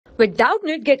With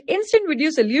Doubtnut, get instant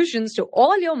video solutions to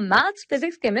all your maths,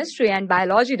 physics, chemistry, and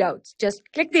biology doubts. Just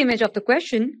click the image of the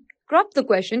question, crop the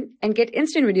question, and get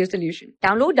instant video solution.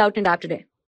 Download Doubtnut app today.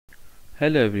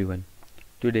 Hello everyone.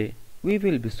 Today we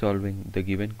will be solving the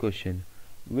given question,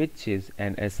 which is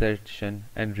an assertion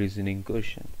and reasoning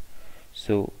question.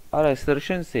 So our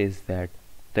assertion says that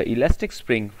the elastic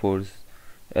spring force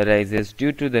arises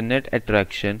due to the net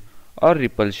attraction or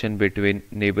repulsion between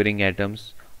neighboring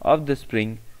atoms of the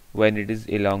spring when it is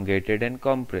elongated and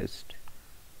compressed.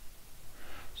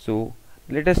 So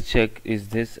let us check, is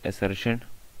this assertion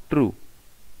true?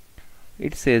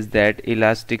 It says that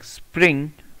elastic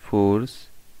spring force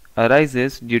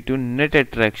arises due to net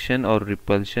attraction or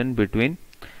repulsion between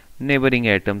neighboring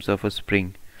atoms of a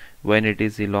spring when it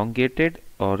is elongated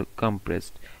or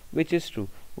compressed, which is true.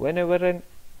 Whenever an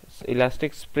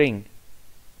elastic spring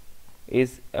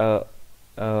is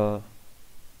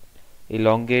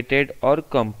elongated or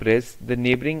compressed, the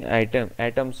neighboring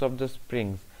atoms of the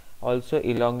springs also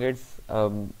elongates,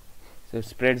 so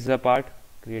spreads apart,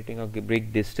 creating a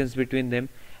big distance between them,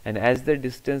 and as the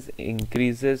distance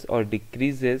increases or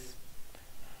decreases,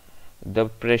 the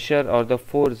pressure or the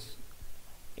force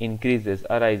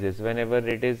arises. Whenever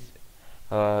it is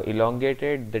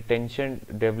elongated, the tension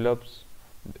develops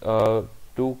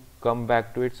to come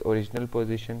back to its original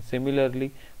position.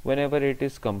 Similarly, whenever it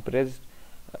is compressed,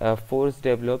 force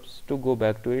develops to go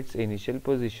back to its initial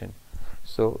position.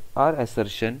 So our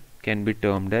assertion can be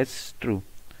termed as true.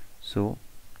 So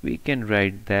we can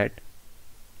write that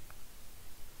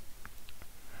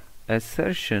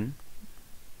assertion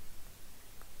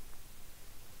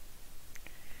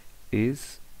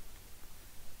is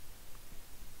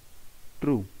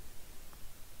true.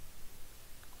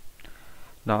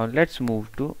 Now let's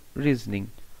move to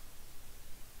reasoning.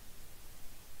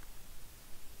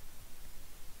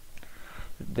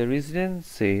 The reasoning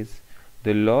says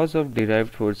the laws of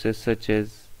derived forces such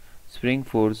as spring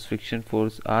force, friction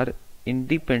force are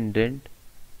independent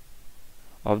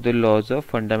of the laws of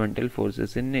fundamental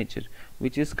forces in nature,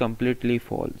 which is completely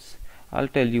false. I'll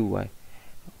tell you why.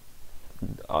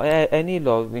 Any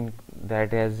law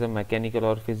that has a mechanical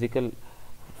or physical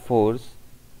force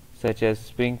such as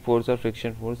spring force or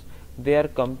friction force, they are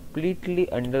completely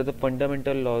under the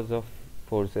fundamental laws of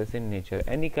forces in nature.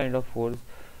 Any kind of force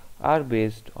are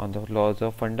based on the laws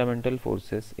of fundamental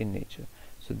forces in nature.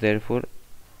 So therefore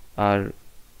our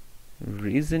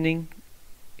reasoning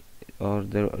or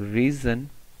the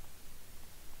reason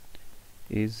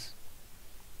is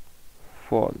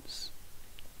false.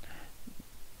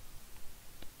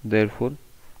 Therefore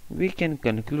we can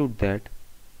conclude that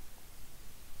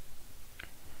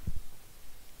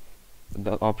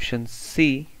the option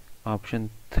C,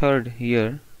 option third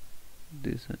here,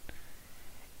 this one,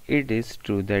 it is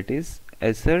true. That is,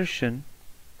 assertion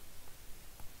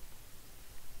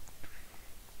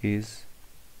is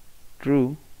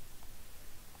true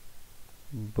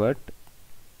but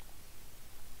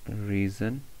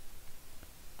reason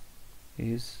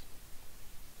is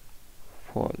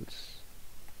false.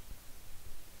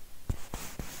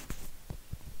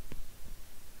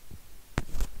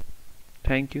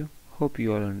 Thank you. Hope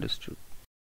you all understood.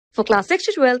 For class 6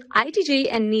 to 12, IIT JEE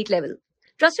and NEET level.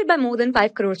 Trusted by more than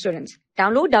 5 crore students.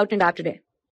 Download Doubtnut app today.